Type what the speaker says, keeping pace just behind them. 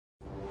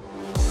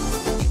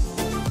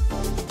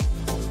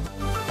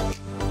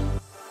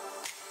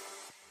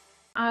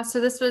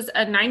So this was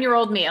a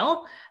 9-year-old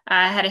male,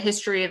 had a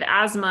history of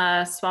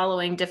asthma,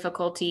 swallowing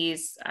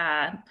difficulties,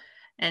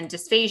 and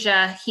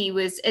dysphagia. He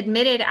was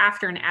admitted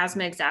after an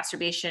asthma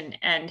exacerbation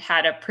and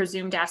had a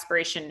presumed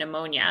aspiration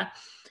pneumonia.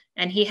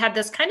 And he had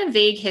this kind of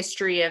vague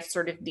history of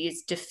sort of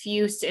these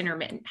diffuse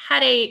intermittent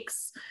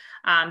headaches.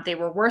 They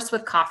were worse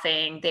with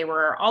coughing. They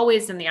were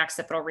always in the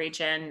occipital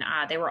region.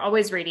 They were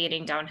always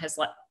radiating down his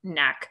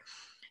neck.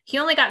 He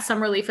only got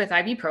some relief with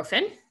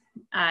ibuprofen.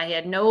 He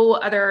had no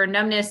other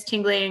numbness,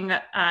 tingling,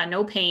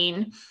 no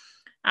pain.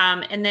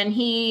 And then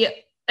he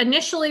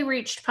initially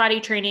reached potty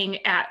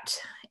training at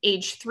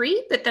age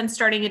 3, but then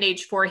starting at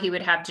age 4, he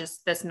would have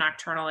just this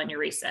nocturnal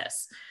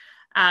enuresis.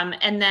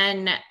 And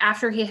then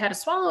after he had a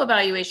swallow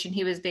evaluation,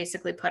 he was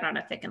basically put on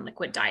a thick and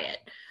liquid diet.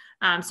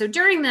 So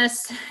during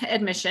this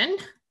admission,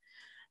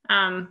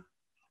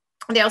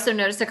 they also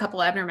noticed a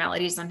couple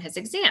abnormalities on his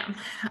exam.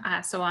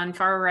 So on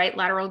far right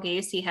lateral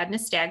gaze, he had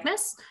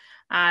nystagmus.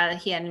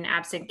 He had an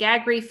absent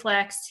gag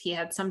reflex. He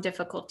had some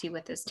difficulty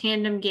with his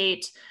tandem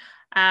gait.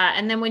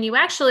 And then when you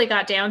actually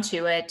got down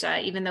to it,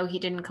 even though he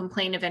didn't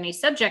complain of any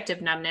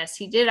subjective numbness,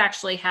 he did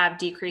actually have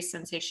decreased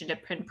sensation to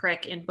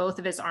pinprick in both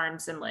of his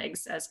arms and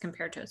legs as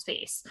compared to his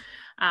face,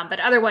 but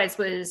otherwise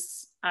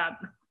was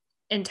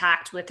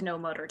intact with no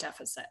motor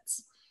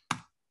deficits.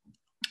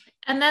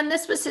 And then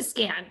this was his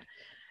scan.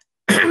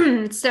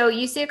 So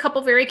you see a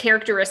couple very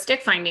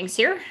characteristic findings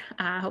here.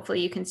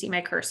 Hopefully you can see my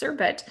cursor,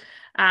 but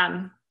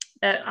on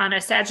a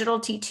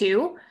sagittal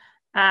T2,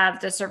 of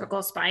the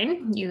cervical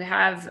spine, you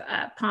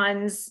have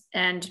pons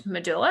and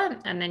medulla,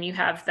 and then you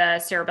have the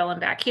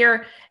cerebellum back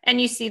here, and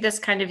you see this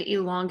kind of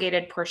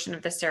elongated portion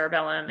of the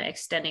cerebellum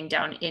extending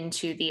down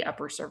into the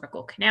upper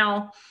cervical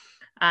canal.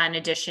 In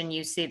addition,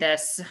 you see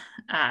this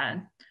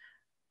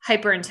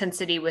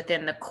hyperintensity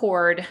within the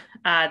cord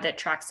that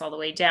tracks all the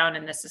way down,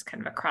 and this is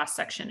kind of a cross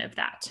section of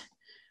that.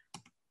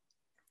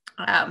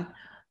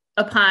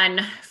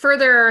 Upon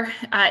further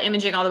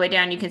imaging all the way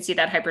down, you can see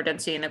that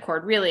hyperdensity in the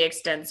cord really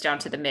extends down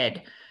to the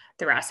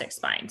mid-thoracic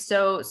spine.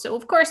 So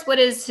of course, what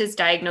is his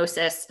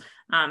diagnosis?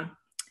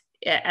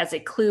 As a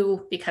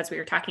clue, because we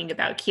were talking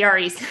about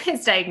Chiari's,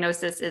 his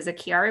diagnosis is a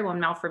Chiari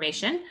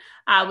malformation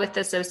with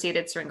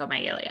associated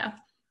Syringomyelia.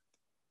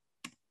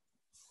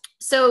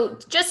 So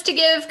just to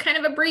give kind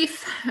of a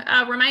brief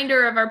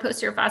reminder of our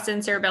posterior fossa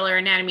and cerebellar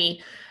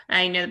anatomy,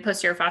 I know the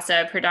posterior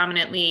fossa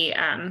predominantly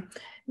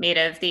made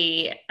of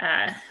the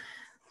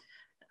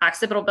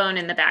occipital bone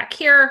in the back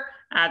here.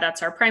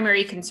 That's our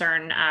primary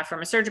concern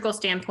from a surgical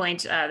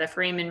standpoint, the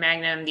foramen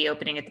magnum, the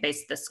opening at the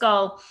base of the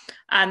skull.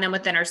 And then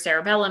within our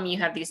cerebellum, you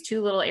have these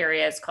two little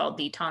areas called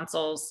the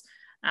tonsils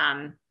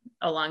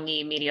along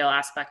the medial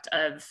aspect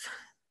of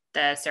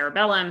the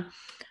cerebellum,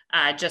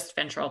 just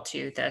ventral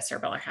to the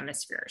cerebellar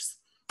hemispheres.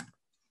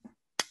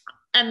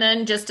 And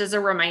then just as a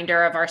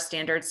reminder of our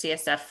standard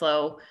CSF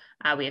flow,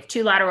 we have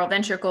 2 lateral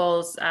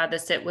ventricles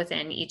that sit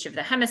within each of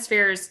the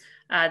hemispheres.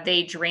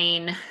 They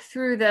drain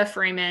through the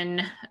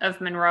foramen of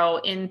Monroe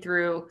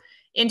into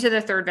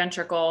the 3rd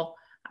ventricle,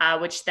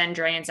 which then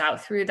drains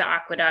out through the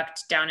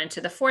aqueduct down into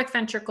the 4th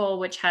ventricle,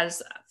 which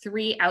has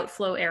 3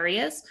 outflow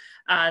areas.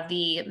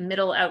 The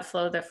middle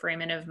outflow, the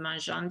foramen of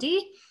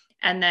Magendie,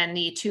 and then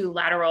the 2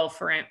 lateral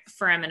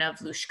foramen of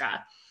Luschka.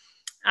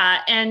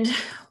 And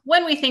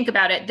when we think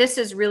about it, this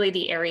is really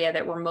the area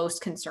that we're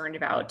most concerned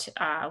about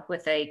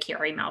with a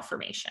Chiari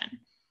malformation.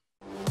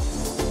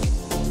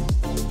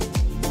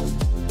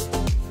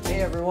 Hey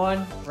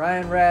everyone,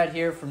 Ryan Rad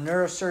here from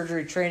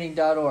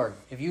Neurosurgerytraining.org.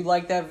 If you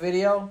like that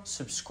video,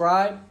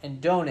 subscribe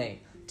and donate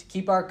to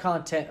keep our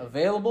content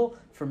available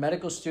for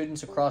medical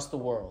students across the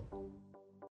world.